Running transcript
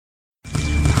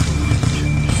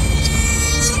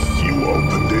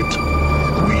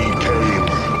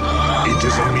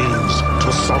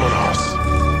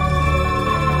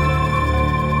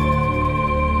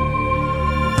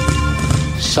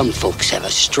Some folks have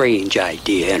a strange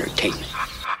idea of entertainment.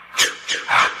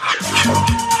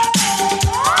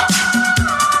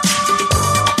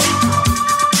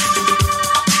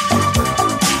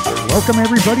 Welcome,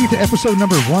 everybody, to episode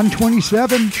number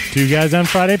 127. Two Guys on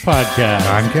Friday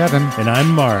podcast. I'm Kevin. And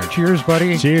I'm Mark. Cheers,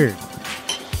 buddy. Cheers.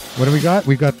 What do we got?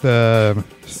 We got the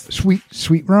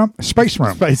sweet rum? Spice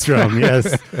rum. Spice rum,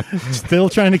 yes. Still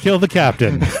trying to kill the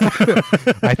captain.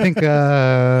 I think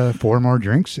 4 more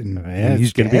drinks and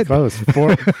he's going to be close.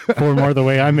 Four more the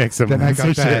way I mix them. Then I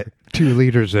got that 2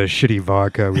 liters of shitty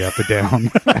vodka we have to down.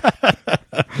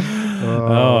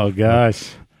 Oh,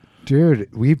 gosh. Dude,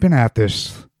 we've been at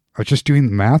this... I was just doing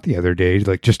the math the other day,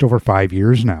 like just over 5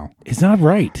 years now. Is that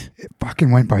right? It fucking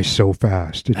went by so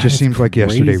fast. It just seems like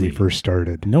yesterday we first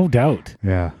started. No doubt.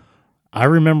 Yeah. I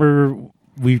remember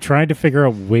we tried to figure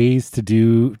out ways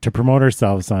to promote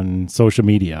ourselves on social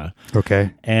media.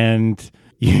 Okay. And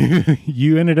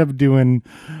you ended up doing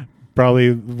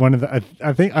probably one of the,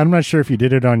 I'm not sure if you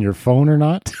did it on your phone or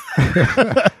not,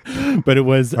 but it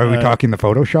was. Are we talking the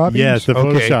Photoshop? Yes, the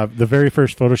Photoshop, the very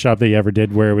first Photoshop that you ever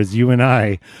did, where it was you and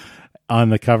I on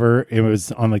the cover. It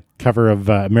was on the cover of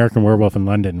American Werewolf in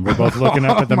London. We're both looking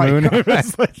up at the moon.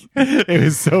 It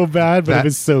was so bad, but it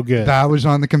was so good. That was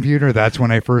on the computer. That's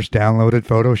when I first downloaded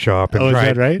Photoshop. And is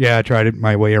that right? Yeah, I tried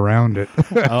my way around it.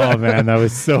 Oh man, that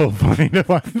was so funny to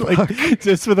watch.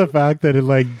 Just for the fact that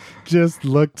it just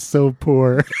looked so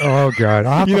poor. Oh god,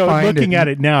 I'll have to find looking at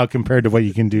it now compared to what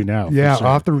you can do now. Yeah, sure.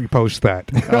 I'll have to repost that.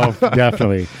 Oh,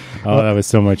 definitely. Oh, that was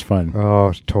so much fun.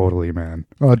 Oh, totally, man.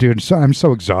 Oh, dude, I'm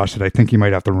so exhausted. I think you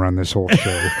might have to run this whole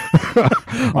show.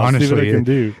 Honestly, see what I can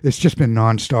do. It's just been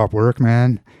nonstop work,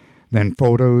 man. Then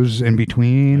photos in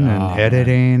between and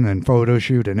editing and photo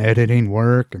shoot and editing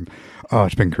work. And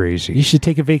it's been crazy. You should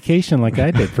take a vacation like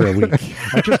I did for a week.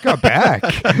 I just got back.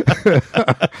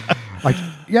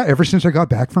 Ever since I got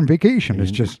back from vacation,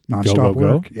 it's just nonstop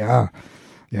work. Yeah.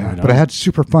 Yeah, but I had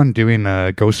super fun doing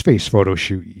a Ghostface photo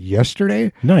shoot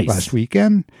yesterday. Nice. Last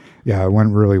weekend. Yeah, it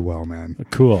went really well, man.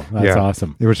 Cool. That's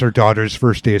awesome. It was her daughter's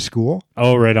first day of school.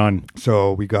 Oh, right on.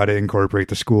 So we got to incorporate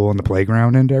the school and the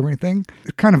playground into everything.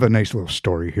 It's kind of a nice little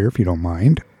story here, if you don't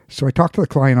mind. So I talked to the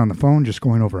client on the phone, just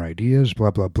going over ideas,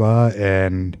 blah, blah, blah.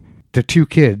 And the 2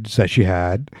 kids that she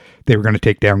had, they were going to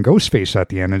take down Ghostface at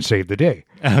the end and save the day.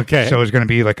 Okay. So it was going to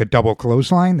be like a double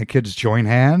clothesline. The kids join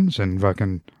hands and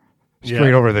fucking...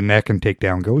 straight over the neck and take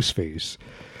down Ghostface.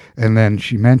 And then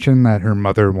she mentioned that her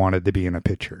mother wanted to be in a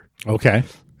picture. Okay.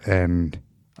 And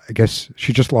I guess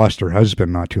she just lost her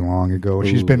husband not too long ago. Ooh.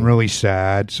 She's been really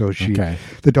sad. So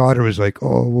the daughter was like,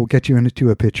 oh, we'll get you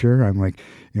into a picture. I'm like,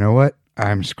 you know what?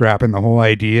 I'm scrapping the whole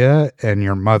idea. And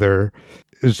your mother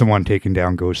is the one taking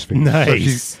down Ghostface.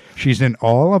 Nice. So she's in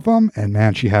all of them. And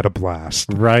man, she had a blast.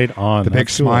 Right on. The big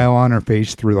smile on her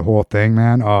face through the whole thing,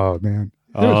 man. Oh, man.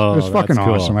 It was fucking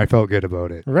awesome. I felt good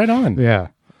about it. Right on. Yeah.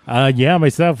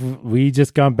 Myself, we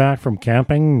just got back from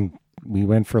camping. We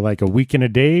went for like a week and a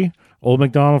day. Old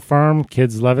McDonald Farm.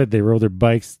 Kids love it. They rode their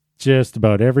bikes just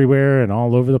about everywhere and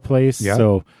all over the place. Yeah.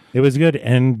 So it was good.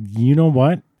 And you know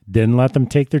what? Didn't let them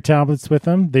take their tablets with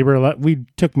them. We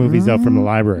took movies out from the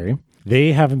library.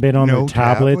 They haven't been on their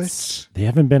tablets. They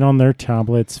haven't been on their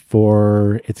tablets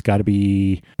for, it's got to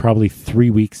be probably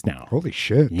 3 weeks now. Holy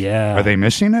shit. Yeah. Are they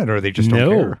missing it or they just don't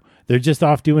care? They're just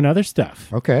off doing other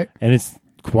stuff. Okay. And it's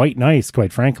quite nice,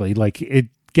 quite frankly.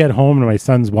 Get home and my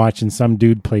son's watching some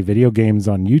dude play video games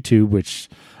on YouTube, which,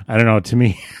 I don't know, to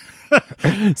me,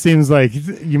 seems like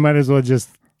you might as well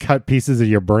just cut pieces of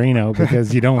your brain out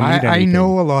because you don't need anything. I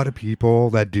know a lot of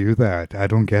people that do that. I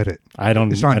don't get it.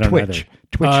 It's on Twitch.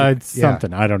 It's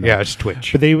something. I don't know. Yeah, it's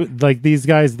Twitch. But these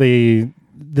guys,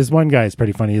 this one guy is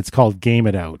pretty funny. It's called Game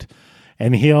It Out.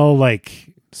 And he'll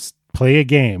play a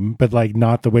game, but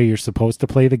not the way you're supposed to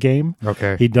play the game.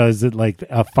 Okay. He does it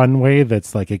a fun way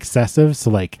that's excessive.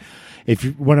 So if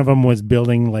one of them was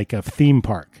building a theme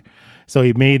park. So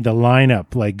he made the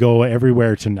lineup go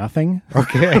everywhere to nothing.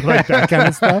 Okay. That kind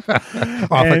of stuff.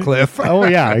 Off a cliff. Oh,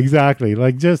 yeah, exactly.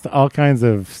 Just all kinds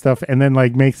of stuff. And then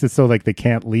makes it so they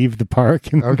can't leave the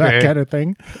park and that kind of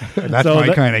thing. That's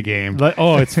my kind of game.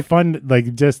 It's fun.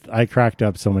 I cracked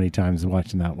up so many times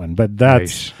watching that one. But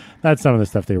that's some of the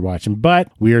stuff they were watching. But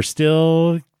we are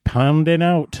still pounding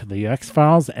out the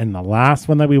X-Files. And the last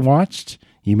one that we watched...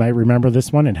 You might remember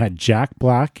this one. It had Jack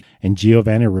Black and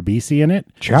Giovanni Ribisi in it.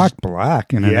 Jack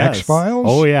Black in an X-Files?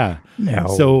 Oh, yeah. No.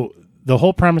 So the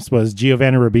whole premise was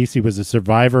Giovanni Ribisi was a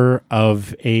survivor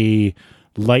of a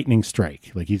lightning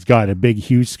strike. He's got a big,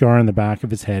 huge scar on the back of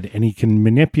his head, and he can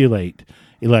manipulate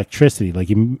electricity.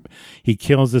 He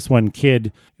kills this one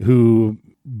kid who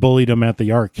bullied him at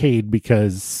the arcade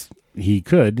because he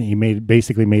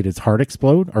basically made his heart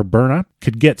explode or burn up,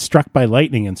 could get struck by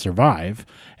lightning and survive.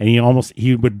 And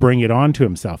he would bring it on to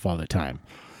himself all the time.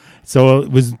 So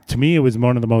to me, it was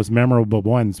one of the most memorable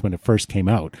ones when it first came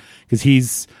out, because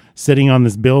he's sitting on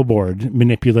this billboard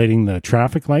manipulating the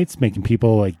traffic lights, making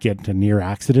people like get to near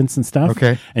accidents and stuff.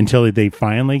 Okay. Until they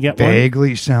finally get one.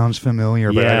 Vaguely sounds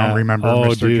familiar, but I don't remember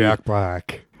Mr. Jack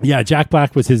Black. Yeah, Jack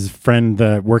Black was his friend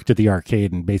that worked at the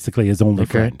arcade and basically his only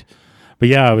friend. But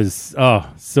yeah, it was so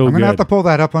good. I'm going to have to pull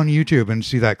that up on YouTube and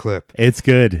see that clip. It's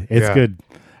good. It's good.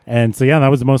 And so, yeah, that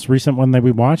was the most recent one that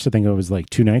we watched. I think it was like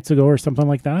 2 nights ago or something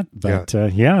like that. But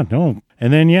no.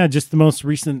 And then, just the most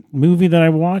recent movie that I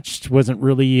watched wasn't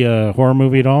really a horror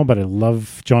movie at all, but I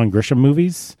love John Grisham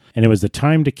movies. And it was A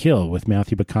Time to Kill with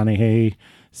Matthew McConaughey,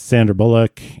 Sandra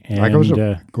Bullock. And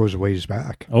that goes a ways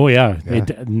back. Oh, yeah.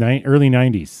 Early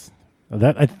 90s.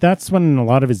 That's when a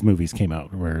lot of his movies came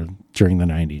out, were during the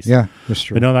 90s. Yeah, that's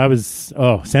true. But no, that was...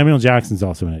 Oh, Samuel Jackson's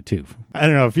also in it, too. I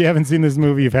don't know. If you haven't seen this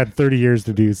movie, you've had 30 years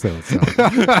to do so.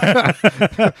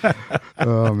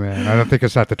 Oh, man. I don't think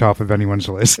it's at the top of anyone's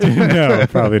list. No,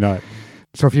 probably not.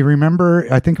 So if you remember,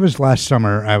 I think it was last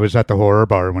summer, I was at the Horror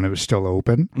Bar when it was still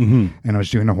open, and I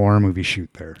was doing a horror movie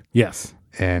shoot there. Yes.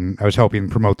 And I was helping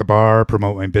promote the bar,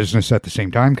 promote my business at the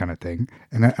same time kind of thing.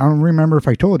 And I don't remember if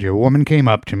I told you, a woman came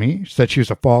up to me, said she was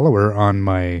a follower on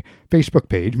my Facebook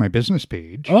page, my business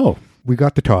page. Oh. We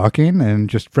got to talking and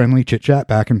just friendly chit-chat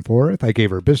back and forth. I gave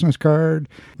her a business card.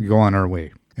 We go on our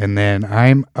way. And then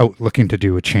I'm out looking to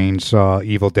do a Chainsaw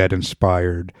Evil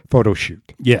Dead-inspired photo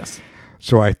shoot. Yes.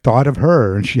 So I thought of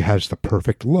her, and she has the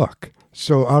perfect look.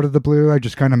 So out of the blue, I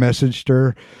just kind of messaged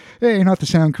her, hey, not to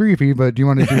sound creepy, but do you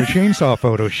want to do a chainsaw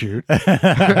photo shoot?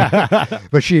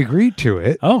 But she agreed to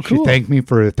it. Oh, cool. She thanked me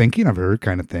for thinking of her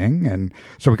kind of thing. And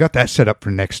so we got that set up for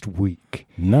next week.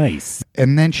 Nice.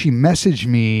 And then she messaged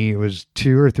me, it was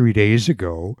 2 or 3 days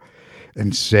ago,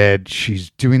 and said she's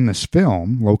doing this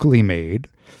film, locally made.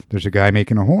 There's a guy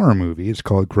making a horror movie. It's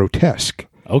called Grotesque.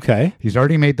 Okay. He's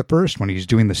already made the first one. He's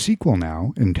doing the sequel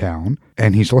now in town,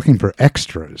 and he's looking for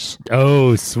extras.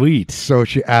 Oh, sweet. So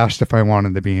she asked if I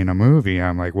wanted to be in a movie.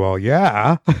 I'm like, well,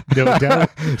 yeah. No doubt.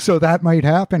 So that might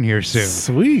happen here soon.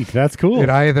 Sweet. That's cool. It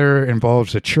either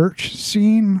involves a church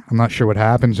scene, I'm not sure what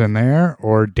happens in there,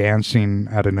 or dancing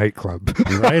at a nightclub.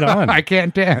 Right on. I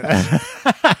can't dance.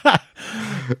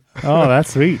 Oh,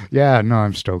 that's sweet. Yeah, no,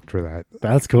 I'm stoked for that.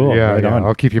 That's cool. Yeah, right on.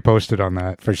 I'll keep you posted on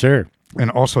that. For sure. And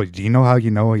also, do you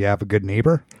know you have a good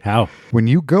neighbor? How? When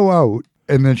you go out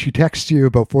and then she texts you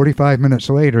about 45 minutes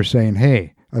later saying,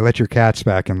 hey, I let your cats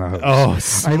back in the house. Oh,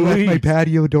 sweet. I left my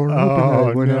patio door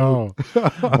open. Oh, no.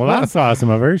 Well, that's awesome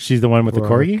of her. She's the one with the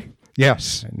corgi?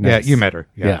 Yes. Nice. Yeah, you met her.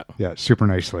 Yeah. Yeah, super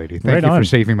nice lady. Thank Right you on. for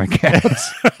saving my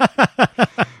cats.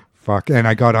 Fuck. And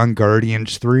I got on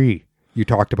Guardians 3. You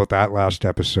talked about that last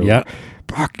episode. Yeah.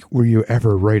 Fuck, were you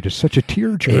ever right? It's such a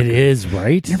tearjerker. It is,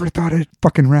 right? Never thought a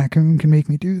fucking raccoon can make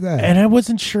me do that. And I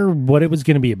wasn't sure what it was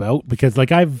going to be about, because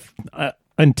like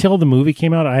until the movie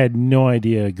came out, I had no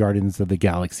idea Guardians of the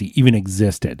Galaxy even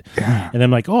existed. Yeah. And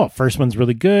I'm like, oh, first one's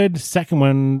really good. Second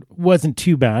one wasn't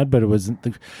too bad, but it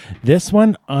wasn't. This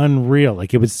one, unreal.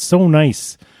 Like, it was so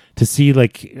nice to see,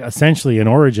 like, essentially an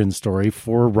origin story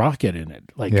for Rocket in it.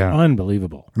 Like,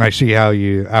 unbelievable. And I see how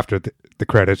you, after the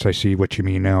credits, I see what you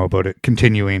mean now about it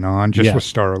continuing on just with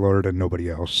Star-Lord and nobody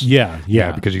else. Yeah.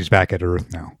 Because he's back at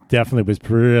Earth now. Definitely was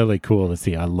really cool to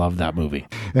see. I love that movie.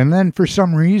 And then for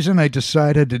some reason, I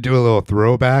decided to do a little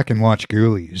throwback and watch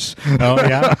Ghoulies. Oh,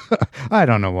 yeah? I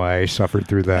don't know why I suffered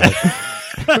through that.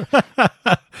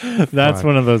 That's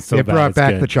one of those. It brought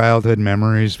back the childhood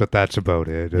memories, but that's about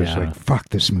it. It was like, fuck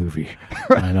this movie.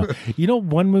 I know. You know,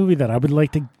 one movie that I would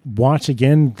like to watch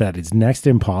again that is next to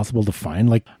impossible to find.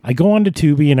 Like, I go onto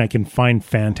Tubi and I can find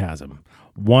Phantasm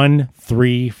 1,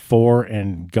 3, 4,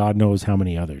 and God knows how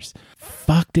many others.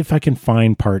 Fucked if I can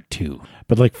find part 2.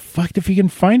 But like, fucked if you can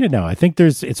find it now. I think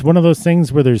it's one of those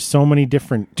things where there's so many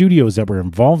different studios that were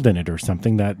involved in it or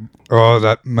something that... Oh,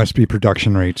 that must be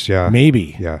production rates, yeah.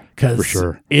 Maybe. Yeah, for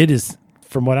sure. It is,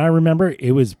 from what I remember,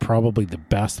 it was probably the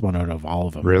best one out of all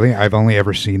of them. Really? I've only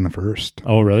ever seen the first.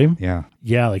 Oh, really? Yeah.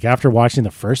 Yeah, like after watching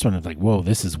the first one, it's like, whoa,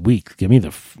 this is weak. Give me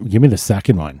the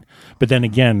second one. But then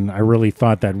again, I really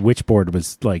thought that Witchboard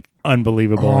was like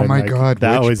unbelievable. Oh my like, God,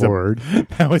 that Witchboard.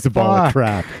 that was a ball of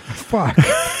crap. Fuck.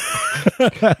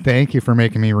 Thank you for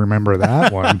making me remember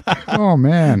that one. Oh,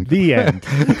 man. The end.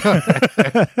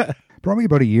 Probably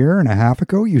about a year and a half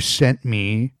ago, you sent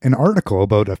me an article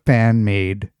about a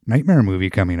fan-made Nightmare movie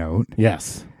coming out.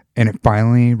 Yes. And it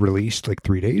finally released like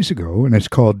 3 days ago, and it's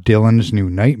called Dylan's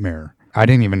New Nightmare. I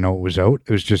didn't even know it was out.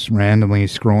 It was just randomly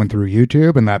scrolling through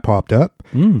YouTube and that popped up.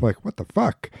 Like, what the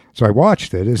fuck? So I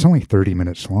watched it. It's only 30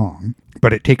 minutes long,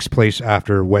 but it takes place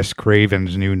after Wes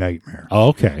Craven's New Nightmare. Oh,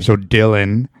 okay. So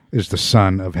Dylan is the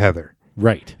son of Heather.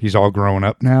 Right. He's all grown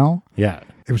up now. Yeah.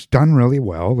 It was done really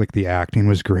well. Like, the acting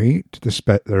was great.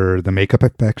 The makeup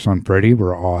effects on Freddy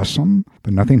were awesome,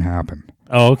 but nothing happened.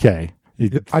 Oh, okay.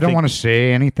 I don't want to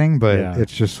say anything, but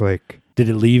it's just like... Did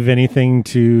it leave anything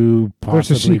to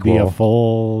possibly be a sequel.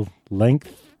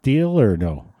 full-length deal, or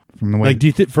no? From the way,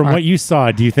 Like, what you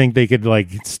saw, do you think they could, like,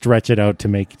 stretch it out to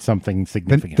make something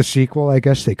significant? the sequel, I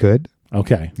guess they could.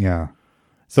 Okay. Yeah.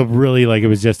 So really, like, it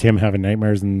was just him having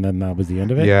nightmares, and then that was the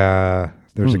end of it? Yeah.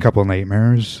 There's a couple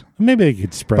nightmares. Maybe they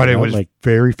could spread But it it out, was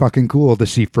very fucking cool to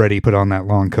see Freddy put on that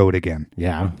long coat again.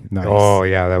 Yeah. Nice. Oh,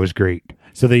 yeah, that was great.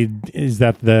 So is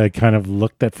that the kind of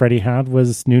look that Freddy had,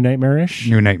 was New Nightmare-ish?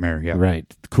 New Nightmare, yeah. Right.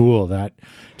 Cool.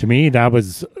 To me, that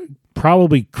was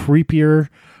probably creepier,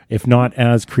 if not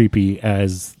as creepy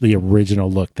as the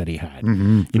original look that he had.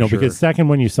 Because second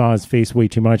one you saw his face way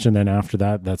too much, and then after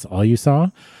that, that's all you saw.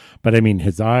 But I mean,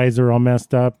 his eyes are all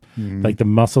messed up, like the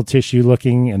muscle tissue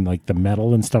looking, and like the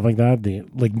metal and stuff like that.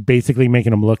 Like basically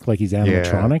making him look like he's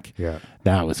animatronic. Yeah.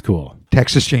 That was cool.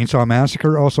 Texas Chainsaw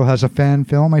Massacre also has a fan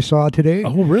film I saw today.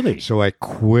 Oh, really? So I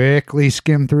quickly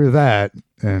skimmed through that.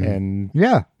 And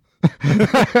yeah.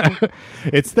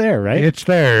 It's there, right? It's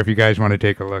there if you guys want to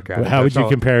take a look at it. How would you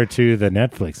compare it to the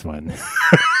Netflix one?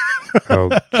 Oh,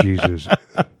 Jesus.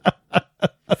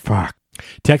 Fuck.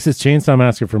 Texas Chainsaw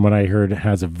Massacre, from what I heard,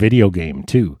 has a video game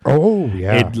too. Oh,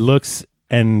 yeah. It looks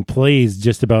and plays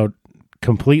just about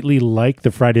completely like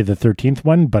the Friday the 13th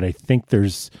one, but I think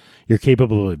you're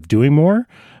capable of doing more.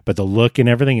 But the look and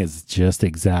everything is just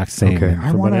exact same. Okay,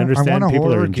 From what I understand,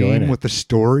 people are enjoying game it. with the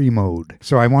story mode.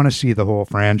 So I want to see the whole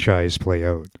franchise play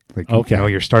out. Like,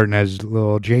 you're starting as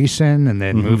little Jason, and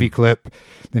then movie clip,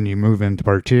 then you move into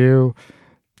part 2.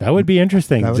 That would be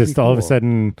interesting. Just all of a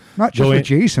sudden, not just with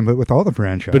Jason, but with all the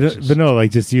franchises. But no,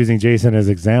 like just using Jason as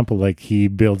example, like he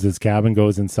builds his cabin,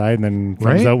 goes inside, and then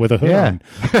comes out with a hood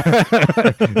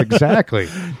on. Exactly.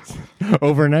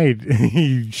 Overnight,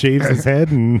 he shaves his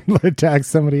head and attacks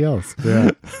somebody else.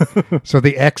 Yeah. So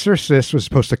The Exorcist was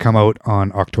supposed to come out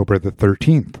on October the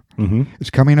 13th. It's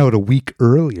coming out a week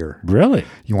earlier. Really?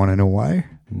 You want to know why?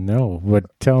 No, but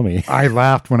tell me. I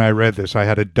laughed when I read this. I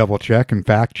had to double check and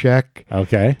fact check.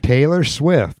 Okay. Taylor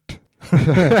Swift.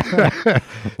 Wow.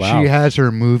 She has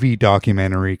her movie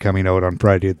documentary coming out on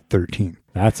Friday the 13th.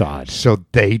 That's odd. So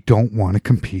they don't want to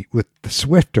compete with the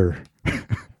Swifter.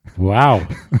 Wow.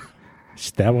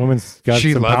 That woman's got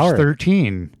she some loves power.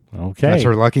 13. Okay. That's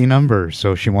her lucky number.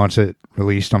 So she wants it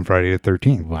released on Friday the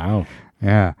 13th. Wow.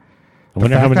 Yeah. I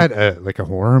wonder how many... that like a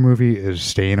horror movie is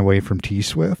staying away from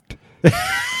T-Swift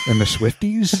and the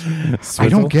Swifties. I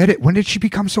don't get it. When did she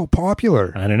become so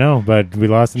popular? I don't know, but we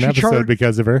lost an episode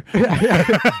because of her.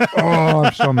 Oh,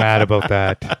 I'm so mad about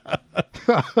that.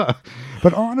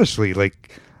 But honestly,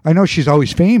 like, I know she's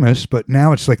always famous, but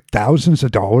now it's like thousands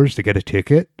of dollars to get a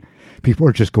ticket. People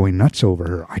are just going nuts over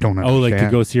her. I don't understand. Oh, like to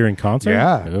go see her in concert?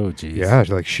 Yeah. Oh, geez. Yeah,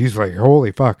 like she's like,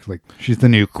 holy fuck. Like, she's the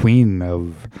new queen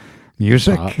of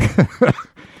music.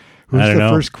 Who's the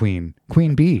first queen?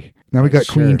 Queen Bee. Now we got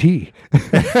Queen T.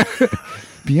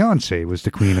 Beyonce was the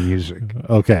queen of music.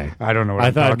 Okay. I don't know what I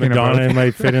I'm thought talking Madonna about.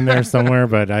 might fit in there somewhere,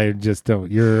 but I just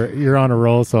don't. You're on a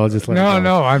roll, so I'll just let it go.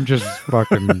 No, I'm just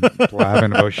fucking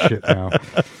blabbing about shit now.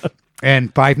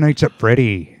 And Five Nights at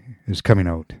Freddy is coming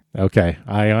out. Okay.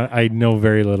 I know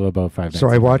very little about Five Nights So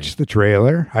at I Freddy. watched the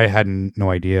trailer. I had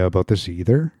no idea about this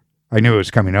either. I knew it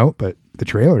was coming out, but the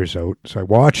trailer's out. So I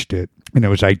watched it, and it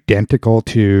was identical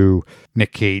to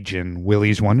Nick Cage in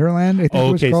Willy's Wonderland, I think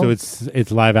it was called. So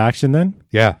it's live action then?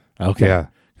 Yeah. Okay. Yeah.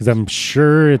 Because I'm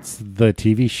sure it's the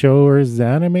TV show or is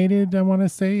animated, I want to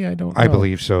say. I don't know. I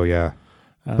believe so, yeah.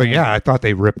 But yeah, I thought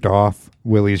they ripped off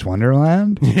Willy's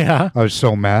Wonderland. Yeah. I was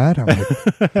so mad. I'm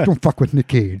like, don't fuck with Nick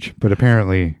Cage. But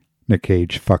apparently Nick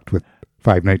Cage fucked with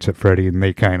Five Nights at Freddy, and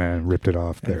they kind of ripped it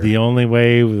off there. The only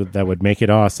way that would make it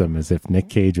awesome is if Nick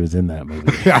Cage was in that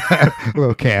movie. A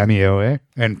little cameo, eh?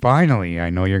 And finally,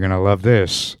 I know you're going to love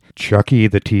this. Chucky,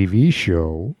 the TV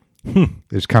show,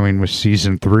 is coming with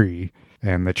season 3.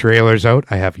 And the trailer's out.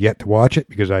 I have yet to watch it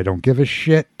because I don't give a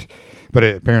shit. But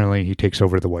apparently he takes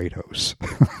over the White House.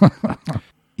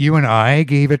 You and I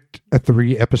gave it a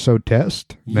 3-episode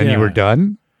test. Then you were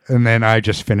done. And then I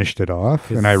just finished it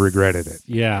off, and I regretted it.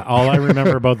 Yeah, all I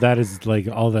remember about that is like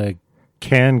all the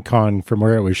CanCon from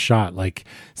where it was shot, like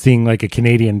seeing like a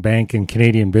Canadian bank and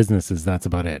Canadian businesses. That's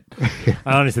about it.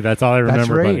 Honestly, that's all I remember. That's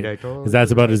right. About it.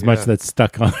 That's about as much that's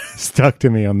stuck to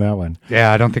me on that one.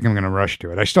 Yeah, I don't think I'm going to rush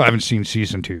to it. I still haven't seen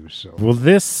season 2. So. Well,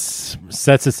 this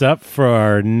sets us up for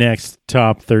our next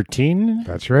top 13.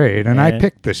 That's right. And I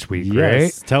picked this week,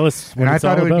 right? Tell us what and it's I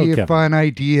thought all it would about, be a Kevin. fun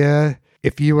idea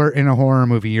if you were in a horror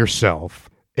movie yourself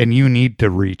and you need to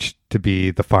reach to be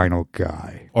the final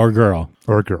guy. Or girl.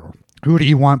 Who do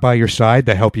you want by your side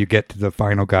to help you get to the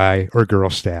final guy or girl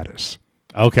status?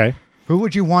 Okay. Who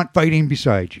would you want fighting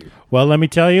beside you? Well, let me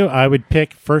tell you, I would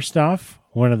pick, first off,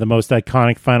 one of the most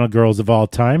iconic final girls of all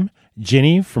time,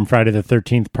 Ginny from Friday the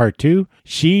 13th Part 2.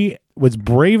 She was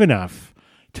brave enough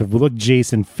to look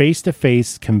Jason face to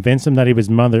face, convince him that he was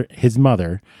his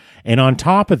mother, and on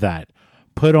top of that,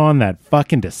 put on that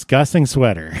fucking disgusting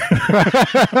sweater.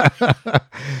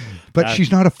 But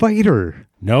she's not a fighter.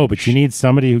 No, but you need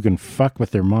somebody who can fuck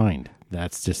with their mind.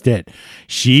 That's just it.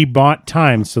 She bought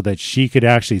time so that she could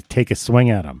actually take a swing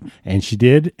at him. And she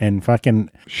did, and fucking...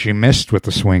 She missed with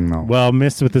the swing, though. Well,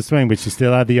 missed with the swing, but she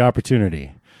still had the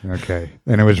opportunity. Okay.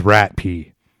 And it was rat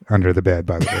pee under the bed,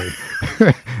 by the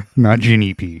way. Not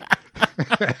Ginny pee.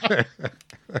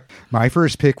 My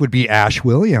first pick would be Ash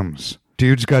Williams.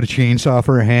 Dude's got a chainsaw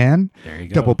for a hand. There you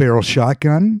go. Double barrel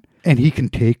shotgun. And he can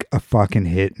take a fucking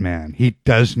hit, man. He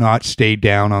does not stay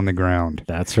down on the ground.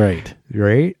 That's right.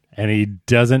 Right? And he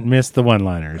doesn't miss the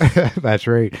one-liners. That's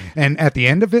right. And at the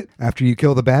end of it, after you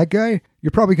kill the bad guy,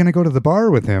 you're probably going to go to the bar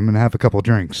with him and have a couple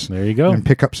drinks. There you go. And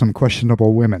pick up some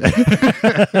questionable women.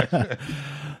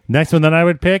 Next one that I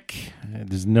would pick,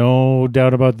 there's no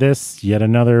doubt about this, yet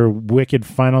another wicked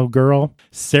final girl,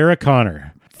 Sarah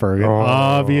Connor. For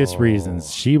obvious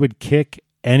reasons. She would kick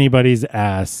anybody's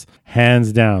ass,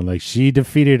 hands down. Like, she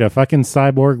defeated a fucking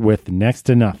cyborg with next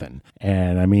to nothing.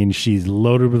 And I mean, she's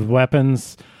loaded with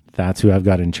weapons. That's who I've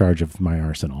got in charge of my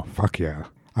arsenal. Fuck yeah.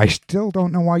 I still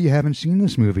don't know why you haven't seen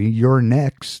this movie. You're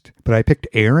next. But I picked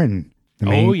Erin.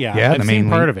 I've seen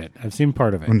part of it.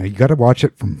 You got to watch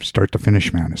it from start to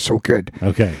finish, man. It's so good.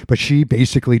 Okay. But she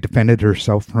basically defended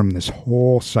herself from this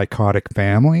whole psychotic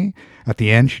family. At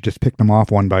the end, she just picked them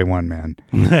off one by one, man.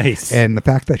 Nice. And the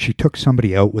fact that she took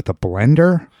somebody out with a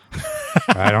blender,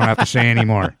 I don't have to say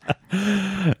anymore.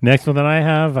 Next one that I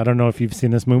have, I don't know if you've seen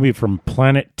this movie, from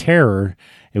Planet Terror.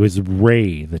 It was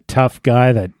Ray, the tough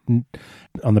guy that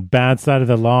on the bad side of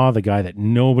the law, the guy that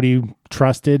nobody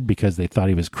trusted because they thought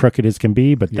he was crooked as can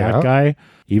be. But that guy,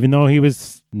 even though he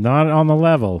was not on the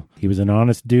level, he was an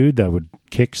honest dude that would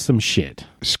kick some shit.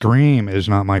 Scream is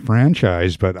not my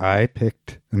franchise, but I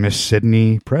picked Miss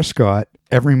Sidney Prescott.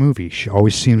 Every movie, she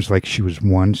always seems like she was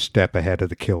one step ahead of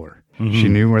the killer. Mm-hmm. She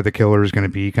knew where the killer was going to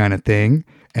be, kind of thing.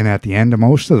 And at the end of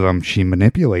most of them, she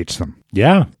manipulates them.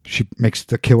 Yeah. She makes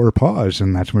the killer pause,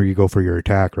 and that's where you go for your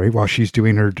attack, right? While she's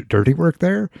doing her dirty work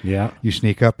there. Yeah. You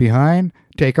sneak up behind,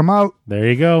 take them out. There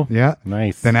you go. Yeah.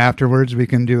 Nice. Then afterwards, we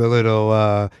can do a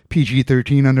little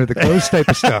PG-13 under the clothes type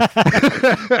of stuff.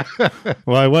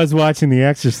 Well, I was watching The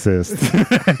Exorcist.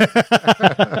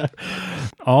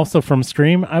 Also from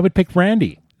Scream, I would pick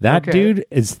Randy. That dude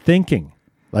is thinking.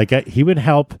 Like, he would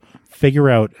help figure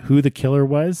out who the killer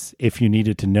was if you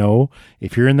needed to know.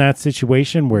 If you're in that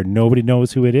situation where nobody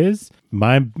knows who it is,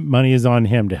 my money is on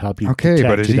him to help you. Okay,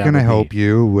 but is he going to help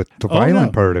you with the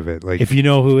violent part of it? Like, if you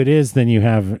know who it is, then you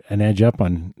have an edge up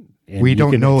on. We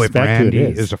don't know if Randy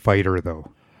is a fighter,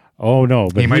 though. Oh, no.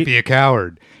 But he might be a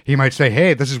coward. He might say,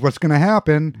 hey, this is what's going to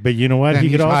happen. But you know what? Then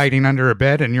he's hiding under a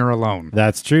bed and you're alone.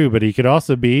 That's true, but he could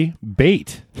also be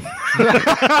bait.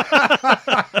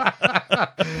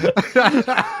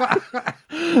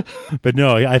 But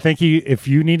no, I think if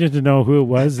you needed to know who it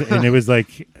was and it was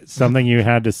like something you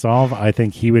had to solve, I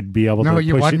think he would be able to push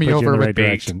you in the right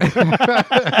direction.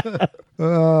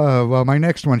 Well, my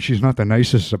next one, she's not the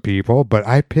nicest of people, but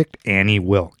I picked Annie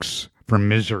Wilkes from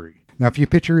Misery. Now, if you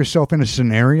picture yourself in a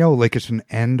scenario like it's an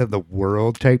end of the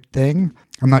world type thing,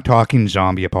 I'm not talking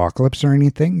zombie apocalypse or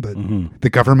anything, but the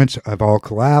governments have all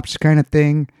collapsed kind of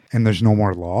thing, and there's no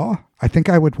more law. I think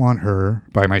I would want her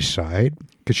by my side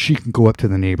because she can go up to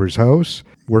the neighbor's house,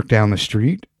 work down the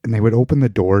street, and they would open the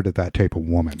door to that type of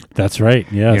woman. That's right,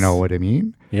 yes. You know what I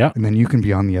mean? Yeah. And then you can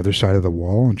be on the other side of the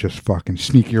wall and just fucking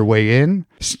sneak your way in,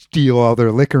 steal all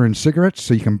their liquor and cigarettes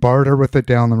so you can barter with it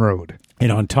down the road.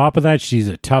 And on top of that, she's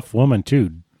a tough woman,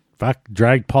 too. Fuck,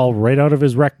 dragged Paul right out of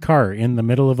his wrecked car in the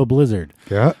middle of a blizzard.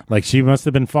 Yeah. Like she must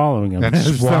have been following him. And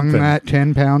swung that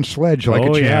 10-pound sledge like a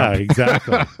champ. Oh, yeah,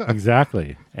 exactly.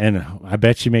 Exactly. And I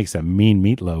bet she makes a mean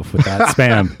meatloaf with that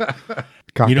Spam.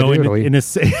 You know, in a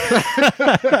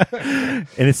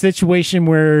in a situation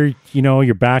where, you know,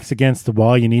 your back's against the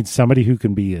wall, you need somebody who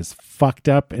can be as fucked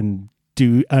up and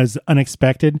do as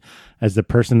unexpected as the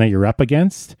person that you're up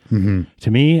against. Mm-hmm.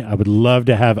 To me, I would love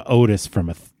to have Otis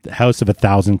from House of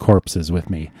 1,000 Corpses with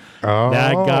me. Oh.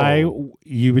 That guy,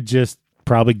 you would just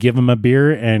probably give him a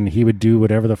beer and he would do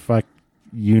whatever the fuck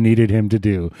you needed him to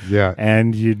do. Yeah.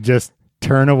 And you just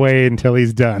turn away until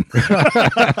he's done.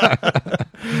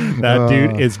 That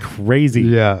dude is crazy.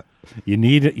 Yeah. You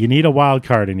need a wild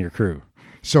card in your crew.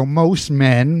 So most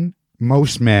men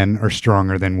are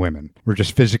stronger than women. We're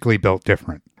just physically built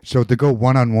different. So to go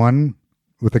one-on-one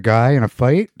with a guy in a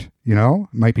fight, you know,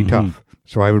 might be tough.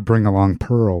 So I would bring along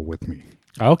Pearl with me.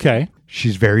 Okay.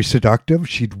 She's very seductive.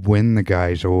 She'd win the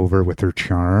guys over with her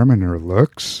charm and her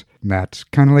looks. And that's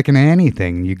kind of like an Annie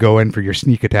thing. You go in for your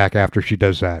sneak attack after she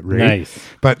does that, right? Nice.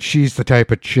 But she's the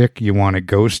type of chick you want to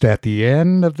ghost at the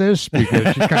end of this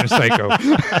because she's kind of psycho.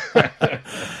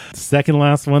 Second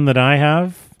last one that I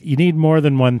have, you need more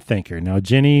than one thinker. Now,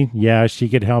 Ginny, yeah, she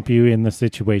could help you in the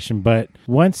situation, but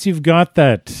once you've got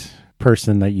that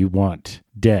person that you want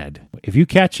dead, if you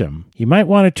catch them, you might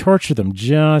want to torture them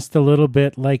just a little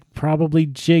bit, like probably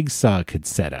Jigsaw could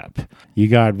set up. You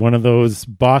got one of those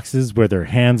boxes where their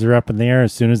hands are up in the air.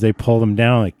 As soon as they pull them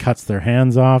down, it cuts their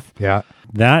hands off. Yeah.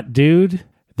 That dude,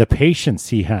 the patience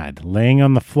he had laying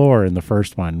on the floor in the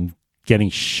first one, getting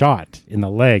shot in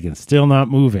the leg and still not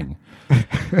moving.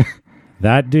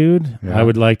 That dude, yeah. I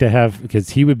would like to have, because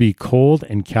he would be cold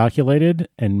and calculated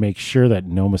and make sure that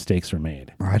no mistakes were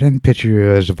made. I didn't picture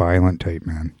you as a violent type,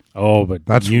 man. Oh,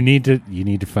 but you need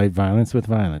to fight violence with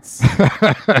violence.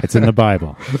 It's in the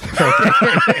Bible.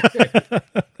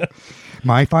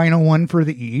 My final one for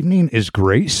the evening is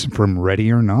Grace from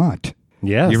Ready or Not.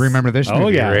 Yes. You remember this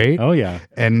movie, right? Oh, yeah.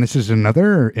 And this is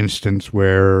another instance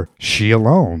where she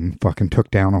alone fucking took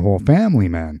down a whole family,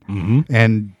 man. Mm-hmm.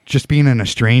 And just being in a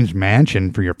strange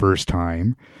mansion for your first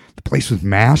time, the place was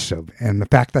massive. And the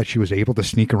fact that she was able to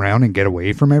sneak around and get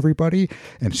away from everybody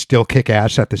and still kick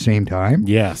ass at the same time.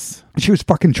 Yes. She was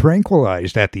fucking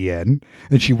tranquilized at the end.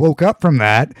 And she woke up from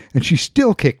that and she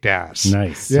still kicked ass.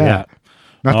 Nice. Yeah.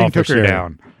 Nothing took her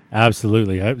down.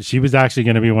 Absolutely. She was actually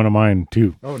going to be one of mine,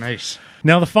 too. Oh, nice.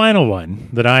 Now, the final one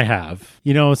that I have,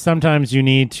 you know, sometimes you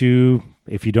need to,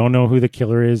 if you don't know who the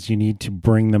killer is, you need to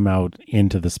bring them out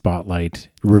into the spotlight,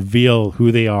 reveal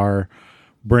who they are,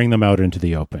 bring them out into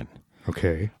the open.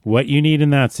 Okay. What you need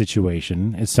in that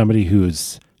situation is somebody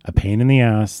who's a pain in the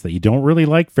ass that you don't really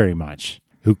like very much,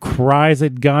 who cries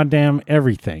at goddamn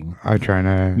everything. I'm trying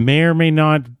to... May or may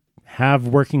not have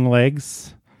working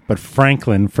legs, but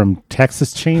Franklin from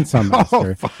Texas Chainsaw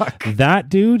Massacre, that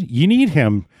dude, you need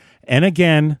him. And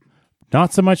again,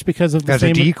 not so much because of the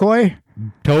same... As a decoy?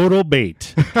 Total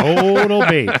bait. Total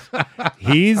bait.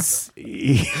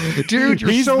 Dude,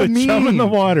 you're he's so the mean. Chum in the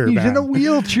water, He's man. in a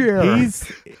wheelchair.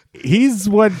 He's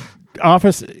what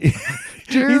office...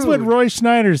 He's what Roy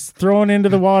Schneider's throwing into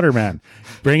the water, man.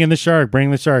 Bring in the shark.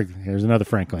 Bring the shark. Here's another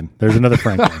Franklin. There's another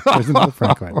Franklin. There's another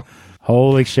Franklin.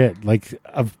 Holy shit. Like,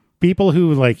 of people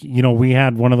who, like, you know, we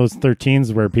had one of those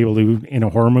 13s where people who in a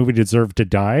horror movie deserve to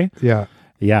die. Yeah.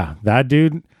 Yeah. That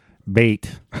dude,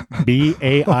 bait.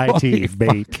 B-A-I-T.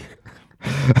 Bait.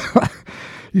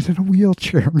 He's in a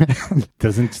wheelchair, man.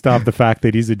 Doesn't stop the fact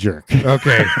that he's a jerk.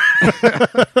 Okay.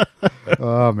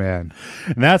 Oh, man.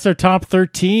 And that's our top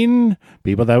 13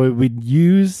 people that we would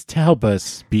use to help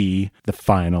us be the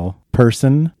final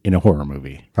person in a horror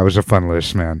movie. That was a fun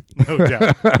list, man. No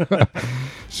doubt.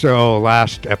 So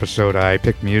last episode, I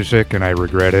picked music and I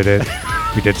regretted it.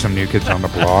 We did some New Kids on the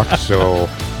Block, so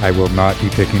I will not be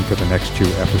picking for the next 2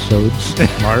 episodes.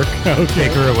 Mark, okay.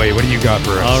 Take her away. What do you got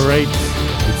for us? All right.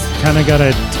 It's kind of got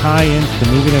to tie into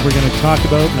the movie that we're going to talk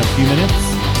about in a few minutes.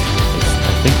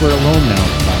 I think we're alone now.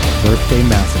 Birthday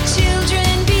Massacre.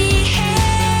 Children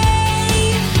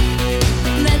behave.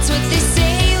 That's what they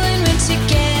say when we're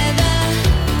together.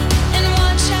 And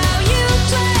watch how you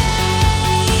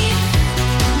play.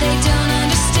 They don't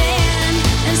understand,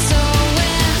 and so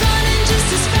we're running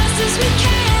just as fast as we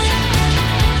can,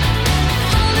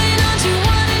 holding on to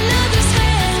one another's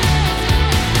hand,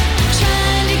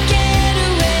 trying to get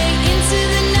away into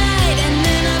the night. And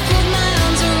then I put my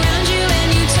arms around you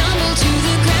and you tumble to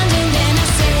the ground, and then I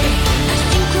say, I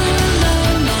think we're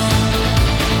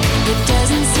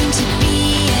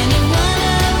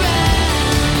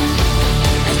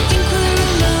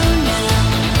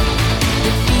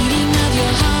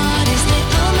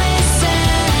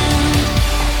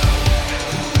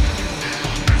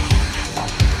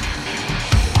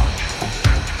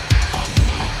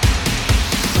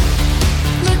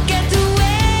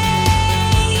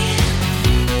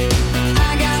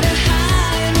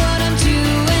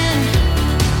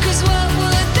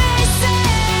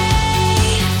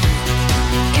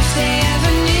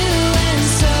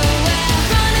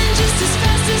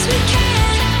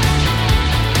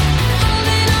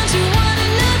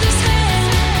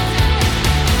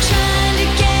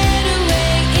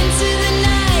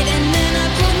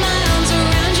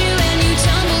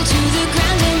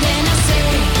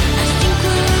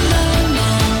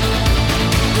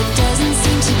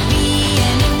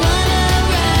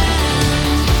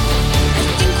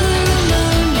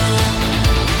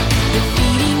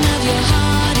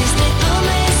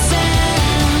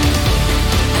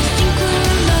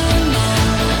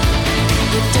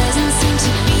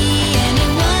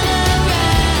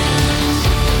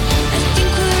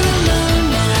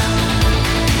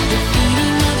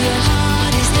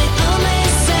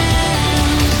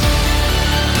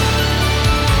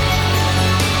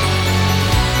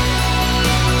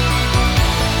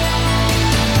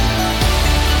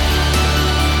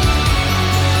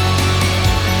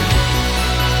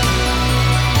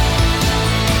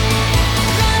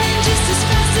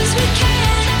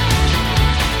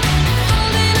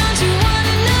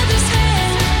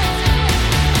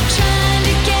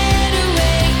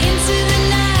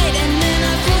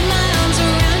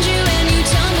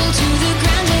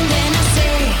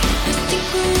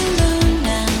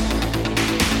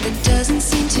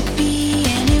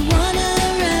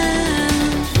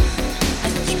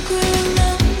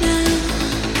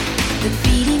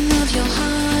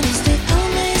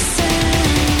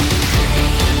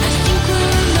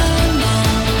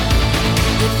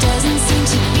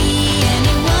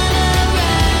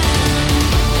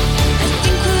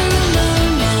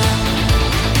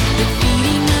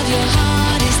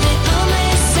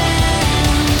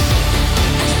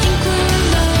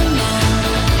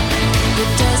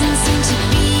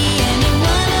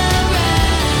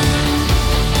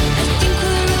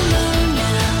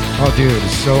Oh, dude,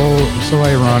 so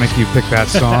ironic you picked that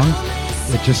song.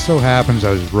 It just so happens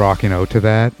I was rocking out to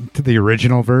the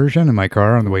original version in my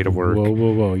car on the way to work.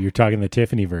 Whoa. You're talking the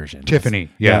Tiffany version. Tiffany,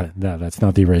 yeah. No, that's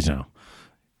not the original.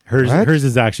 Hers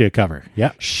is actually a cover.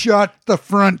 Yeah. Shut the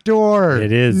front door.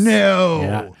 It is.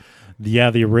 No.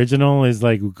 Yeah, the original is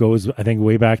goes, I think,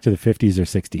 way back to the 50s or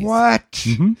 60s. What?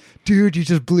 Mm-hmm. Dude, you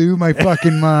just blew my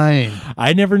fucking mind.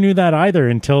 I never knew that either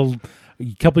until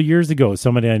a couple years ago.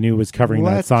 Somebody I knew was covering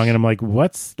that song, and I'm like,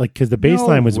 what's, like, because the bass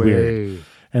line was weird.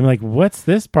 And like, what's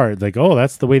this part? Like, oh,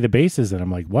 that's the way the bass is. And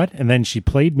I'm like, what? And then she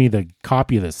played me the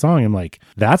copy of the song. I'm like,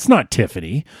 that's not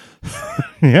Tiffany.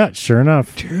 Yeah, sure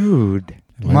enough. Dude,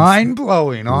 mind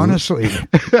blowing, honestly.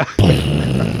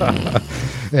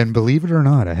 And believe it or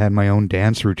not, I had my own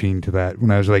dance routine to that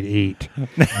when I was like 8.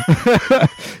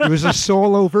 It was a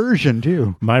solo version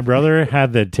too. My brother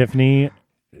had the Tiffany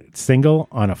single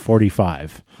on a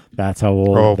 45. That's how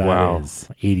old that is.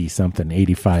 80 something,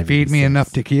 85. Feed 86. me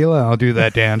enough tequila, I'll do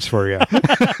that dance for you.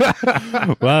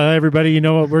 Well, everybody, you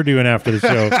know what we're doing after the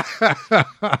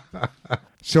show.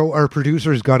 So our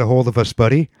producers got a hold of us,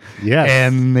 buddy. Yes.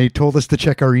 And they told us to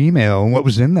check our email and what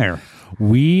was in there.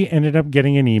 We ended up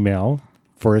getting an email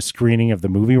for a screening of the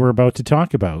movie we're about to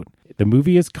talk about. The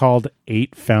movie is called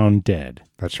 8 Found Dead.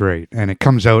 That's right. And it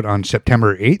comes out on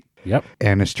September 8th. Yep.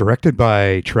 And it's directed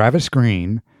by Travis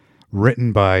Green,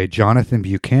 written by Jonathan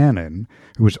Buchanan,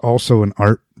 who was also an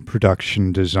art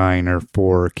production designer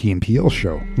for Key and Peele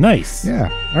show. Nice.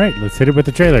 Yeah. All right, let's hit it with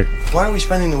the trailer. Why are we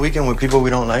spending the weekend with people we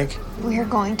don't like? We're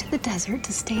going to the desert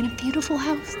to stay in a beautiful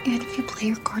house. And if you play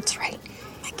your cards right, you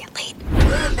might get laid.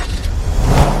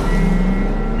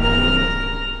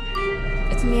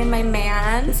 It's me and my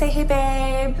man. Say hey,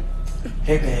 babe.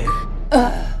 Hey, babe.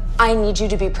 I need you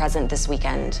to be present this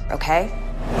weekend, okay?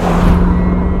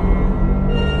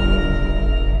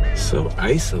 So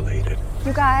isolated.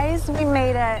 You guys, we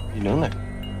made it. You doing that?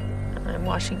 I'm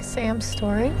watching Sam's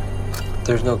story.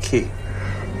 There's no key.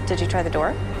 Did you try the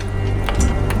door?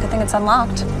 Good thing it's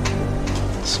unlocked.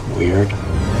 It's weird.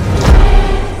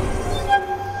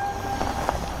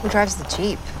 Who drives the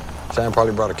Jeep? Sam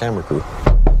probably brought a camera crew.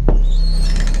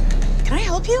 Can I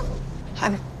help you?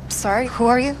 I'm sorry. Who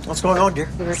are you? What's going on, dear?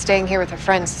 We were staying here with her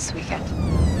friends this weekend.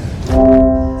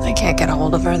 I can't get a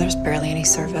hold of her. There's barely any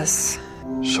service.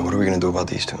 So what are we gonna do about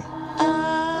these two?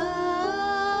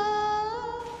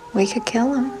 We could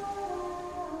kill him.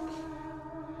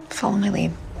 Follow my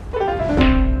lead.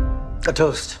 A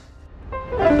toast.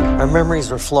 Our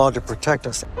memories were flawed to protect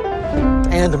us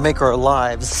and to make our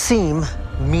lives seem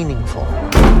meaningful.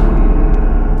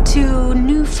 To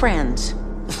new friends.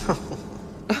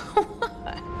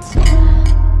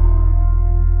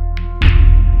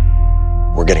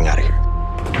 We're getting out of here.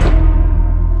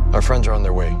 Our friends are on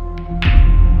their way.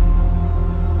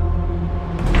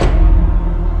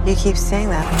 You keep saying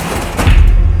that,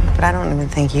 but I don't even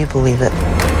think you believe it.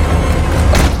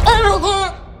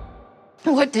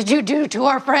 What did you do to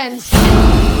our friends?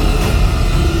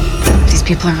 These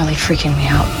people are really freaking me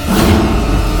out.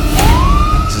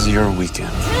 This is your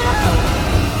weekend.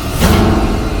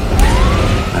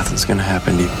 Nothing's gonna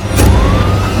happen to you.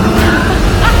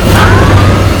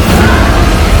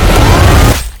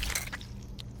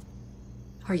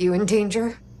 Are you in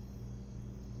danger?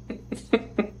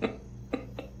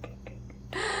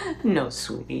 No,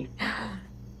 sweetie.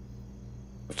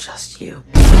 Just you.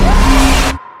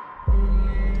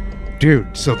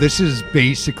 Dude, so this is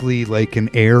basically like an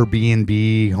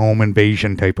Airbnb home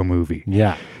invasion type of movie.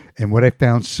 Yeah. And what I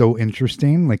found so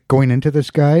interesting, like going into this,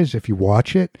 guys, if you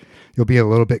watch it, you'll be a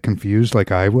little bit confused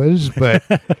like I was, but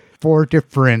 4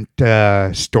 different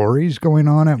stories going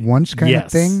on at once kind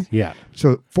of thing. Yeah.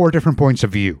 So 4 different points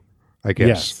of view, I guess.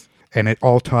 Yes. And it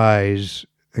all ties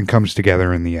and comes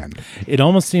together in the end. It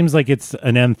almost seems like it's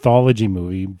an anthology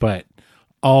movie, but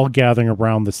all gathering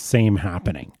around the same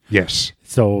happening. Yes.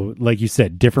 So, like you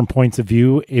said, different points of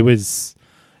view.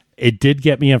 It did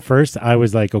get me at first. I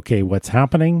was like, okay, what's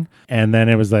happening? And then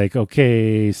it was like,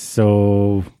 okay,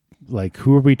 so like,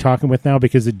 who are we talking with now?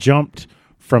 Because it jumped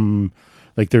from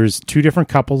like, there's 2 different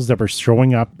couples that were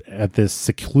showing up at this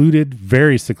secluded,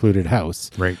 very secluded house.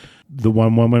 Right. The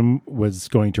one woman was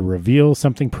going to reveal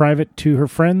something private to her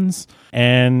friends,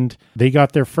 and they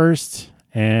got there first,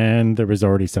 and there was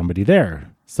already somebody there.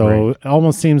 So It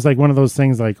almost seems like one of those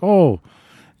things like, oh,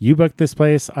 you booked this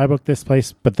place, I booked this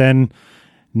place, but then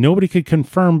nobody could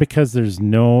confirm because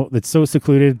it's so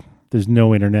secluded, there's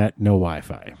no internet, no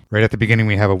Wi-Fi. Right at the beginning,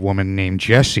 we have a woman named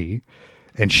Jessie,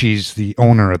 and she's the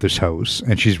owner of this house,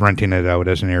 and she's renting it out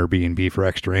as an Airbnb for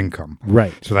extra income.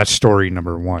 Right. So that's story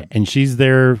number one. And she's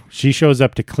there. She shows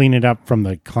up to clean it up from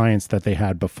the clients that they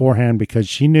had beforehand because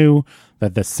she knew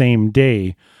that the same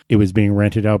day it was being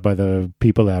rented out by the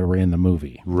people that were in the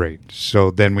movie. Right.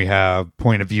 So then we have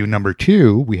point of view number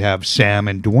two. We have Sam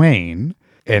and Dwayne.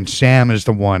 And Sam is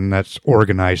the one that's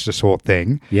organized this whole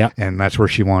thing. Yeah. And that's where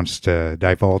she wants to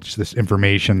divulge this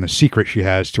information, the secret she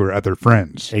has to her other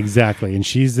friends. Exactly. And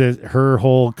her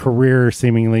whole career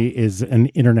seemingly is an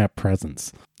internet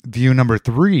presence. View number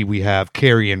three, we have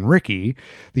Carrie and Ricky.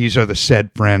 These are the said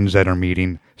friends that are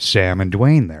meeting Sam and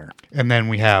Dwayne there. And then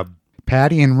we have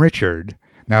Patty and Richard.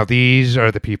 Now, these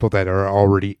are the people that are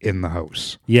already in the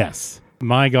house. Yes.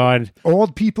 My God.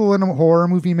 Old people in a horror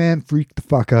movie, man, freak the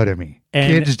fuck out of me.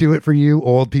 And kids do it for you.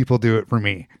 Old people do it for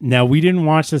me. Now, we didn't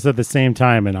watch this at the same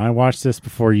time, and I watched this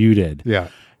before you did. Yeah.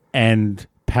 And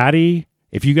Patty,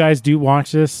 if you guys do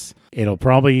watch this, it'll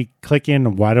probably click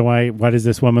in. Why does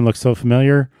this woman look so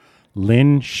familiar?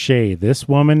 Lynn Shay. This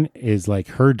woman is like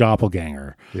her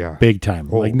doppelganger. Yeah. Big time.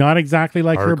 Oh, like not exactly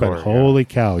like her, but hardcore, holy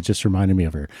cow, it just reminded me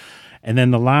of her. And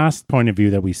then the last point of view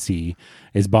that we see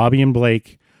is Bobby and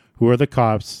Blake, who are the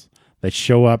cops that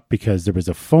show up because there was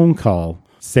a phone call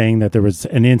saying that there was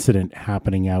an incident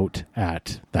happening out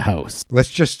at the house.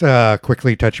 Let's just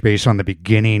quickly touch base on the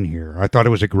beginning here. I thought it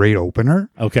was a great opener.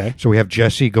 Okay. So we have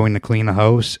Jessie going to clean the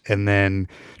house, and then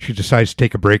she decides to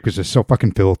take a break because it's so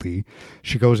fucking filthy.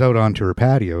 She goes out onto her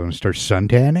patio and starts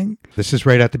suntanning. This is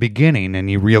right at the beginning,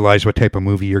 and you realize what type of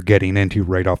movie you're getting into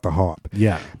right off the hop.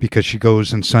 Yeah. Because she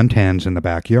goes and suntans in the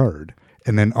backyard.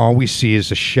 And then all we see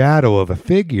is a shadow of a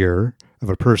figure of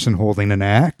a person holding an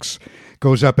axe,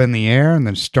 goes up in the air and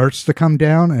then starts to come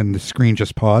down, and the screen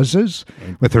just pauses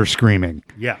with her screaming.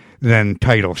 Yeah. Then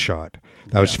title shot.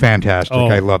 That was fantastic. Oh.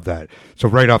 I love that. So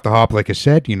right off the hop, like I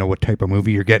said, you know what type of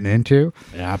movie you're getting into.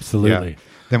 Absolutely. Yeah.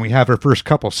 Then we have our first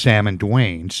couple, Sam and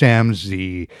Dwayne. Sam's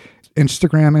the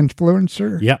Instagram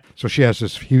influencer. Yeah. So she has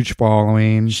this huge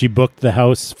following. She booked the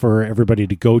house for everybody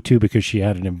to go to because she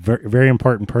had a very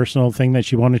important personal thing that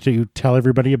she wanted to tell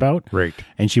everybody about. Right.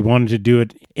 And she wanted to do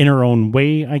it in her own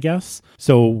way, I guess.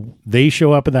 So they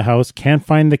show up at the house, can't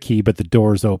find the key, but the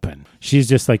door's open. She's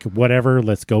just like, whatever,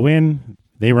 let's go in.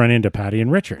 They run into Patty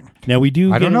and Richard. Now we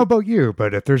do. I don't know about you,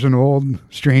 but if there's an old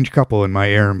strange couple in my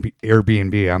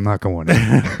Airbnb, I'm not going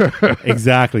in.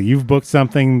 Exactly. You've booked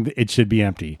something, it should be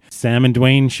empty. Sam and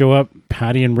Dwayne show up,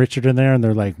 Patty and Richard are there, and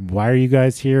they're like, why are you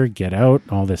guys here? Get out,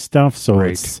 all this stuff. So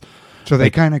Right. it's So they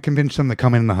kind of convince them to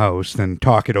come in the house, then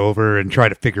talk it over and try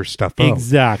to figure stuff out.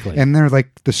 exactly. And they're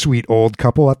like the sweet old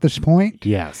couple at this point.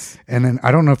 yes. And then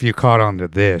I don't know if you caught on to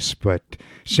this, but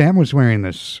Sam was wearing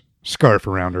this scarf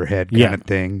around her head kind of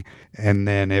thing. And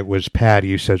then it was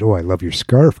Patty who says, oh, I love your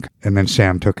scarf. And then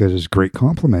Sam took it as a great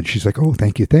compliment. She's like, oh,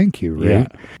 thank you. Right? Yeah.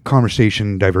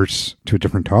 Conversation diverts to a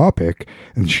different topic.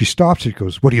 And she stops and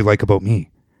goes, what do you like about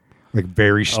me? Like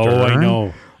very stern. Oh, I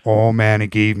know. Oh, man,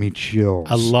 it gave me chills.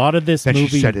 A lot of this Then movie.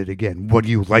 she said it again. What do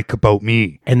you like about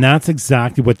me? And that's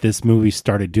exactly what this movie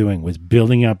started doing, was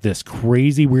building up this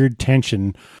crazy weird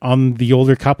tension on the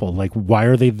older couple. Like, why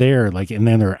are they there? Like, and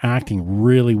then they're acting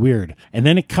really weird. And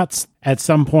then it cuts at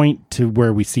some point to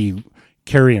where we see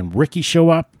Carrie and Ricky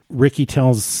show up. Ricky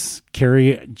tells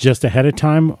Carrie just ahead of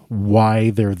time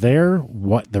why they're there,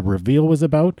 what the reveal was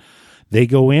about. They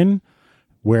go in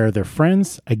where they're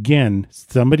friends. Again,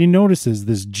 somebody notices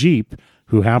this Jeep,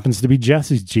 who happens to be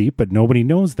Jesse's Jeep, but nobody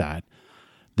knows that.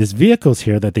 This vehicle's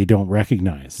here that they don't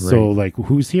recognize. Right. So, like,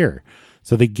 who's here?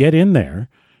 So they get in there,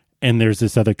 and there's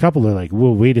this other couple. They're like,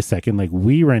 well, wait a second. Like,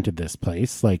 we rented this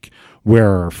place. Like, where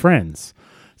are our friends?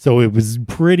 So it was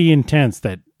pretty intense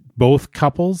that both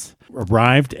couples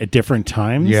arrived at different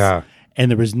times. Yeah.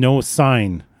 And there was no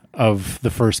sign of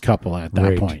the first couple at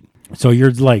that point. So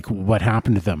you're like, what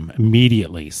happened to them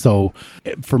immediately? So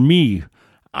for me,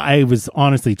 I was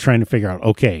honestly trying to figure out,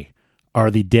 okay, are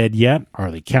they dead yet?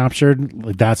 Are they captured?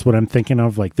 Like, that's what I'm thinking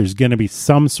of. Like, there's going to be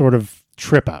some sort of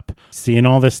trip up. Seeing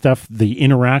all this stuff, the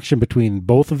interaction between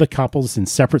both of the couples in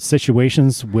separate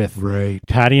situations with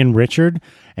Patty and Richard.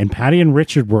 And Patty and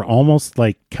Richard were almost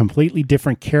like completely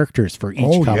different characters for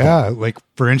each couple. Yeah. Like,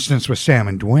 for instance, with Sam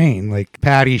and Dwayne, like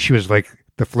Patty, she was like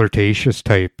the flirtatious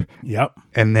type. Yep.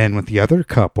 And then with the other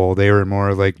couple, they were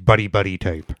more like buddy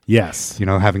type. Yes. You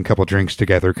know, having a couple drinks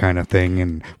together kind of thing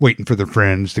and waiting for their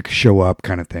friends to show up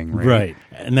kind of thing. Right.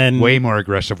 And then way more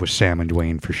aggressive with Sam and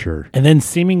Dwayne for sure. And then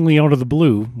seemingly out of the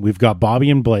blue, we've got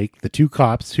Bobby and Blake, the two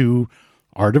cops who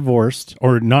are divorced,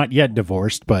 or not yet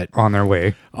divorced, but on their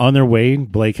way.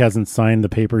 Blake hasn't signed the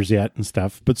papers yet and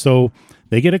stuff. But so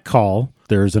they get a call.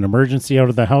 There's an emergency out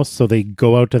of the house, so they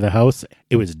go out to the house.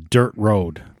 It was dirt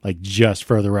road, like just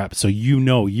further up. So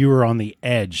you are on the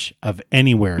edge of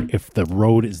anywhere if the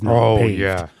road is not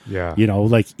paved. Yeah.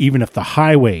 Like even if the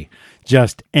highway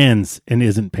just ends and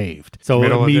isn't paved. So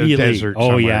Middle immediately, of the desert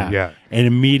somewhere. And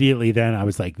immediately then I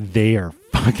was like, they are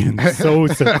fucking so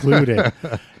secluded.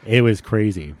 It was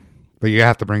crazy. But you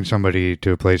have to bring somebody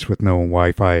to a place with no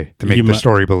Wi-Fi to make the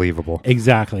story believable.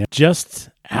 Exactly. Just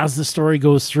as the story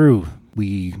goes through,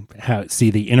 we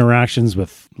see the interactions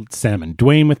with Sam and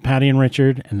Dwayne with Patty and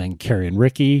Richard, and then Carrie and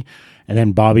Ricky, and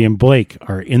then Bobby and Blake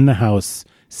are in the house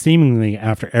seemingly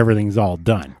after everything's all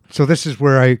done. So this is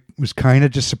where I was kind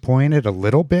of disappointed a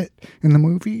little bit in the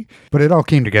movie, but it all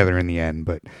came together in the end.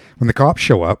 But when the cops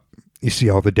show up, you see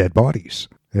all the dead bodies.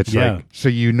 It's like, so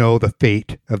you know the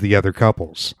fate of the other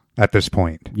couples at this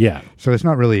point. Yeah. So it's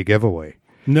not really a giveaway.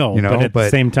 No, but at the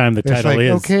same time, the title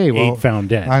is okay, well, 8 Found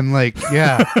Dead. I'm like,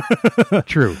 yeah,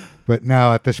 true. But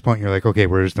now at this point, you're like, okay,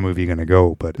 where's the movie going to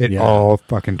go? But it all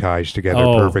fucking ties together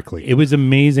perfectly. It was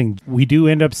amazing. We do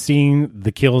end up seeing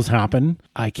the kills happen.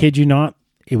 I kid you not.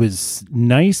 It was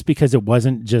nice because it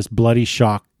wasn't just bloody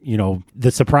shock.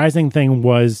 The surprising thing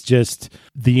was just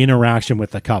the interaction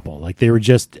with the couple. Like they were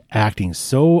just acting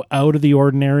so out of the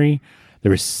ordinary.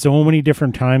 There were so many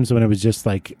different times when it was just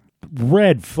like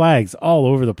red flags all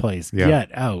over the place. Yeah. Get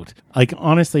out. Like,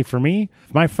 honestly, for me,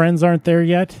 if my friends aren't there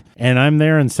yet and I'm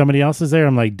there and somebody else is there,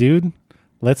 I'm like, dude,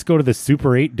 let's go to the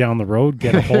Super 8 down the road,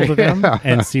 get a hold of them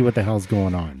and see what the hell's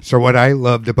going on. So what I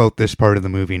loved about this part of the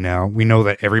movie now, we know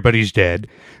that everybody's dead.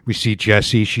 We see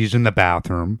Jessie. She's in the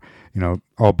bathroom,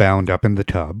 all bound up in the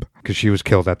tub because she was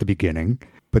killed at the beginning.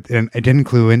 But then it didn't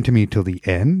clue into me till the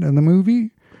end of the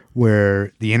movie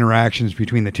where the interactions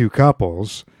between the two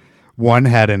couples, one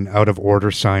had an out of order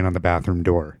sign on the bathroom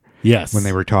door. Yes. When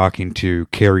they were talking to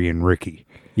Carrie and Ricky.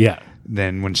 Yeah.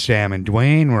 Then when Sam and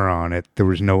Dwayne were on it, there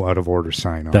was no out of order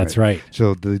sign on it. That's right.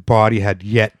 So the body had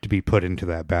yet to be put into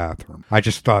that bathroom. I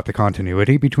just thought the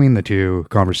continuity between the two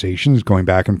conversations going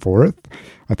back and forth,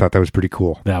 I thought that was pretty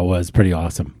cool. That was pretty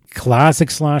awesome.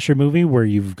 Classic slasher movie where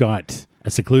you've got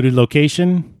a secluded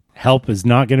location. Help is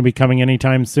not going to be coming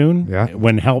anytime soon. Yeah.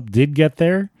 When help did get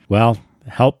there,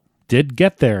 help did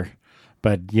get there.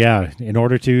 But yeah, in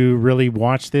order to really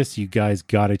watch this, you guys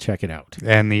got to check it out.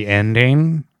 And the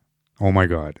ending, oh my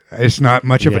God. It's not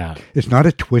much of it's not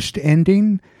a twist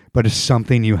ending, but it's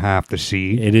something you have to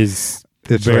see. It's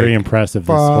very impressive,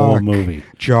 this whole movie.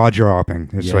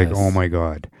 Jaw-dropping. It's like, oh my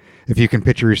God. If you can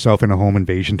picture yourself in a home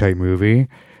invasion type movie,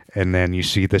 and then you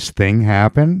see this thing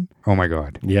happen, oh my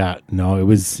God. Yeah, no, it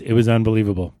was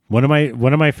unbelievable. One of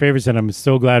my favorites, and I'm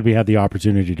so glad we had the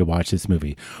opportunity to watch this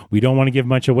movie. We don't want to give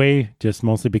much away, just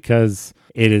mostly because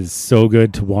it is so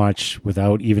good to watch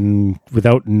without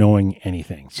knowing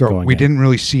anything. So we didn't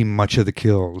really see much of the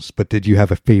kills, but did you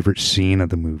have a favorite scene of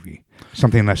the movie?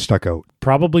 Something that stuck out?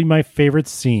 Probably my favorite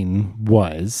scene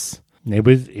was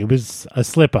a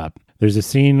slip up. There's a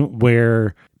scene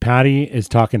where Patty is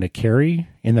talking to Carrie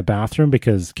in the bathroom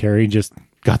because Carrie just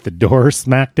got the door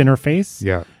smacked in her face.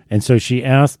 Yeah. And so she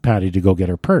asked Patty to go get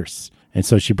her purse. And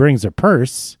so she brings her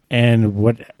purse. And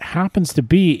what happens to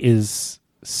be is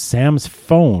Sam's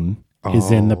phone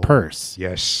is in the purse.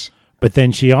 Yes. But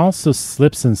then she also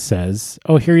slips and says,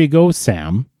 "Oh, here you go,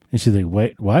 Sam." And she's like,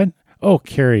 "Wait, what?" "Oh,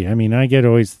 Carrie, I get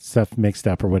always stuff mixed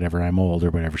up or whatever. I'm old or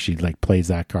whatever." She plays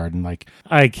that card and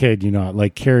I kid you not,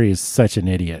 Carrie is such an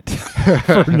idiot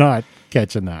for not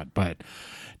catching that. But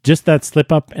just that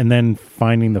slip up and then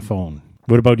finding the phone.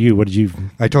 What about you? What did you...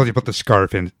 I told you about the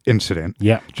scarf incident.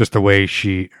 Yeah. Just the way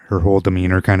her whole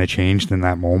demeanor kind of changed in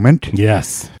that moment.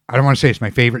 Yes. I don't want to say it's my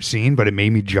favorite scene, but it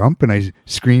made me jump and I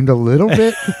screamed a little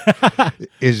bit.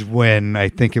 Is when I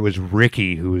think it was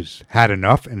Ricky who's had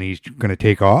enough and he's going to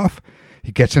take off.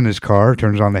 He gets in his car,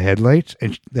 turns on the headlights,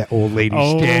 and that old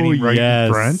lady's standing right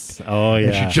in front. Oh, yeah.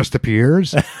 And she just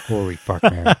appears. Holy fuck,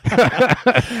 man.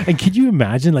 And could you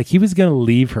imagine, he was going to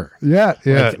leave her? Yeah.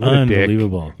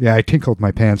 Unbelievable. Yeah, I tinkled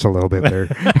my pants a little bit there.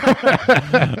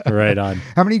 Right on.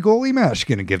 How many goalie masks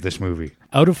going to give this movie?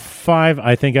 Out of 5,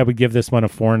 I think I would give this one a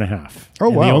 4.5. Oh,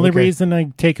 wow. The only reason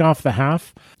I take off the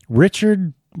half,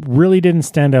 Richard really didn't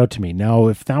stand out to me. Now,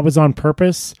 if that was on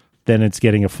purpose, then it's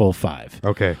getting a full 5.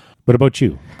 Okay. What about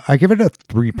you? I give it a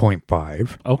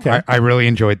 3.5. Okay. I really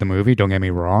enjoyed the movie. Don't get me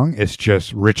wrong. It's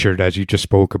just Richard, as you just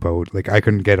spoke about. I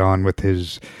couldn't get on with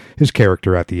his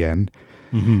character at the end.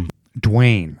 Mm-hmm.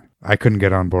 Dwayne, I couldn't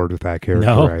get on board with that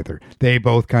character either. They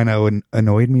both kind of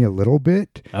annoyed me a little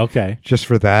bit. Okay. Just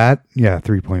for that,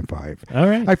 3.5. All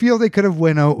right. I feel they could have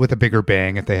went out with a bigger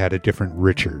bang if they had a different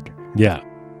Richard. Yeah.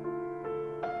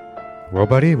 Well,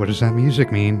 buddy, what does that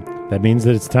music mean? That means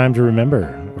that it's time to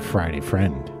remember Friday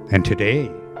Friend. And today,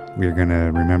 we're going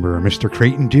to remember Mr.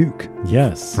 Creighton Duke.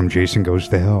 Yes. From Jason Goes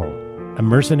to Hell. A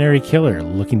mercenary killer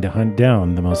looking to hunt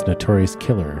down the most notorious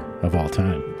killer of all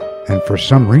time. And for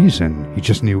some reason, he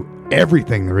just knew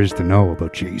everything there is to know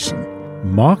about Jason.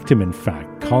 Mocked him, in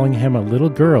fact, calling him a little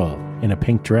girl in a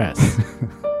pink dress.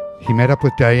 He met up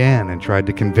with Diane and tried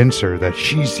to convince her that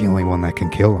she's the only one that can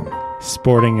kill him.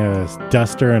 Sporting a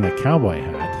duster and a cowboy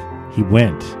hat, he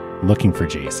went looking for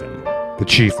Jason. The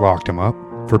chief locked him up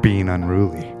for being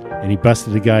unruly. And he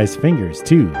busted a guy's fingers,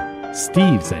 too.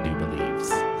 Steve's, I do believe.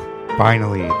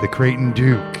 Finally, the Creighton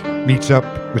Duke meets up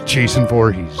with Jason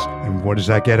Voorhees. And what does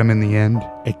that get him in the end?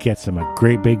 It gets him a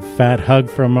great big fat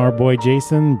hug from our boy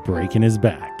Jason, breaking his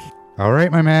back. All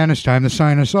right, my man, it's time to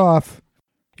sign us off.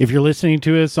 If you're listening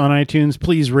to us on iTunes,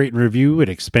 please rate and review. It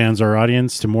expands our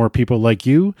audience to more people like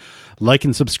you. Like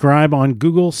and subscribe on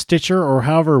Google, Stitcher, or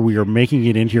however we are making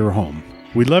it into your home.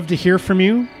 We'd love to hear from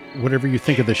you, whatever you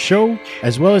think of the show,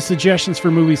 as well as suggestions for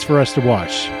movies for us to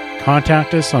watch.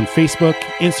 Contact us on Facebook,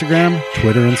 Instagram,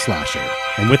 Twitter, and Slasher.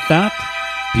 And with that,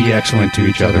 be excellent to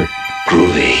each other.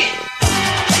 Groovy.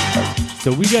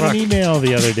 So we got an email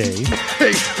the other day.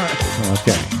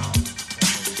 Okay.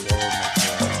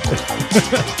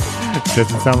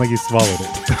 Doesn't sound like you swallowed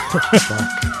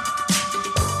it.